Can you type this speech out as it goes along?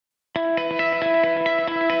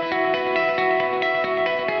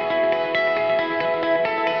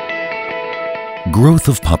growth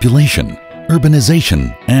of population,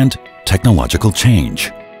 urbanization, and technological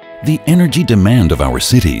change. The energy demand of our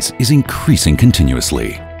cities is increasing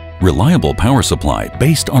continuously. Reliable power supply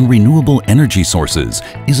based on renewable energy sources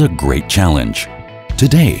is a great challenge,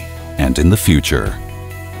 today and in the future.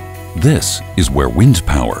 This is where wind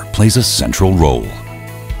power plays a central role.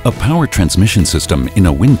 A power transmission system in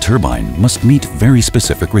a wind turbine must meet very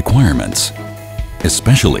specific requirements,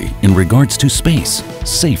 especially in regards to space,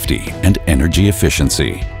 safety, and energy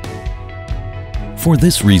efficiency. For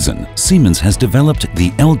this reason, Siemens has developed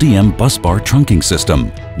the LDM busbar trunking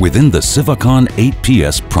system within the SIVACON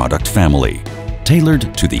 8PS product family,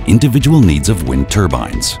 tailored to the individual needs of wind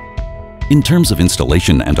turbines. In terms of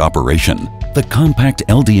installation and operation, the compact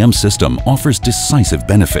LDM system offers decisive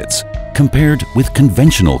benefits compared with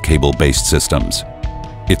conventional cable-based systems.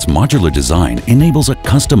 Its modular design enables a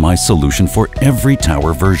customized solution for every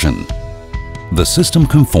tower version. The system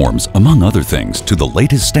conforms, among other things, to the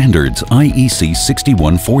latest standards IEC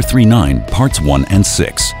 61439 Parts 1 and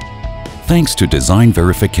 6. Thanks to design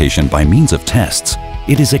verification by means of tests,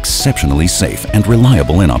 it is exceptionally safe and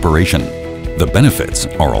reliable in operation. The benefits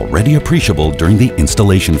are already appreciable during the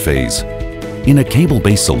installation phase. In a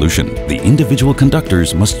cable-based solution, the individual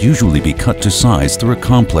conductors must usually be cut to size through a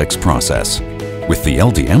complex process. With the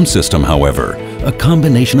LDM system, however, a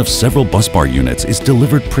combination of several busbar units is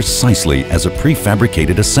delivered precisely as a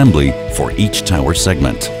prefabricated assembly for each tower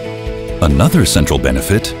segment. Another central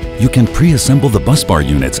benefit, you can pre-assemble the busbar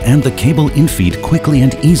units and the cable infeed quickly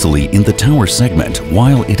and easily in the tower segment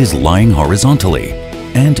while it is lying horizontally,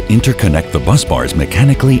 and interconnect the busbars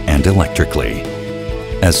mechanically and electrically.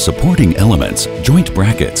 As supporting elements, joint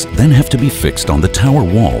brackets then have to be fixed on the tower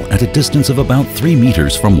wall at a distance of about 3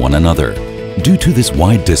 meters from one another. Due to this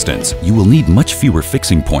wide distance, you will need much fewer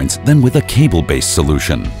fixing points than with a cable-based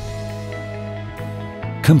solution.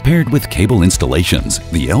 Compared with cable installations,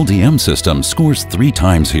 the LDM system scores 3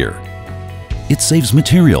 times here. It saves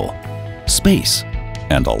material, space,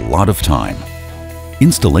 and a lot of time.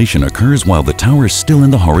 Installation occurs while the tower is still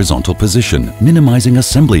in the horizontal position, minimizing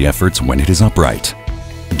assembly efforts when it is upright.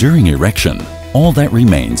 During erection, all that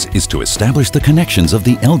remains is to establish the connections of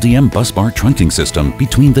the LDM busbar trunking system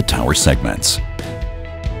between the tower segments.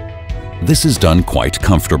 This is done quite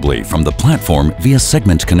comfortably from the platform via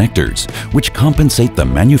segment connectors, which compensate the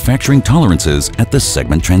manufacturing tolerances at the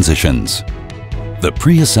segment transitions. The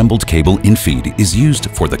pre-assembled cable infeed is used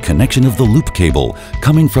for the connection of the loop cable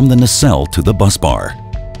coming from the nacelle to the busbar.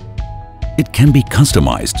 It can be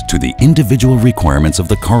customized to the individual requirements of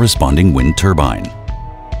the corresponding wind turbine.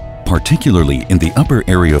 Particularly in the upper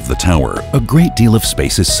area of the tower, a great deal of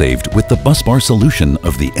space is saved with the busbar solution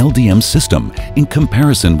of the LDM system in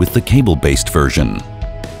comparison with the cable-based version.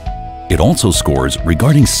 It also scores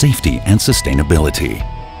regarding safety and sustainability.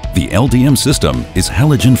 The LDM system is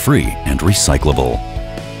halogen-free and recyclable.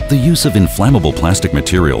 The use of inflammable plastic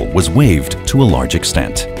material was waived to a large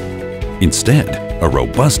extent. Instead, a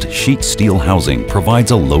robust sheet steel housing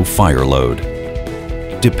provides a low fire load.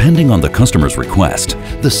 Depending on the customer's request,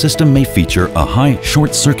 the system may feature a high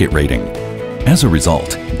short-circuit rating. As a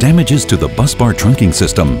result, damages to the busbar trunking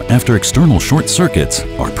system after external short circuits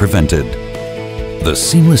are prevented. The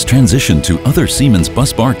seamless transition to other Siemens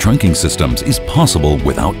busbar trunking systems is possible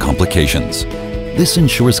without complications. This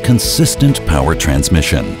ensures consistent power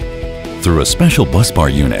transmission. Through a special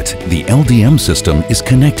busbar unit, the LDM system is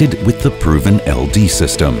connected with the proven LD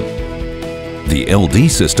system. The LD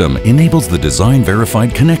system enables the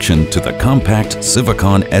design-verified connection to the compact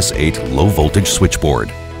SIVACON S8 low-voltage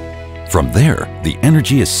switchboard. From there, the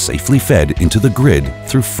energy is safely fed into the grid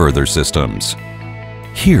through further systems.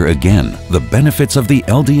 Here again, the benefits of the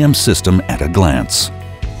LDM system at a glance.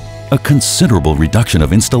 A considerable reduction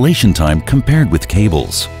of installation time compared with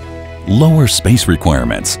cables. Lower space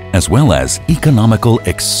requirements, as well as economical,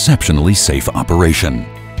 exceptionally safe operation.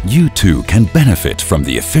 You too can benefit from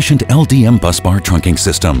the efficient LDM busbar trunking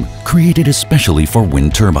system created especially for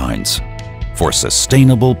wind turbines, for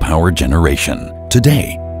sustainable power generation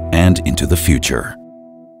today and into the future.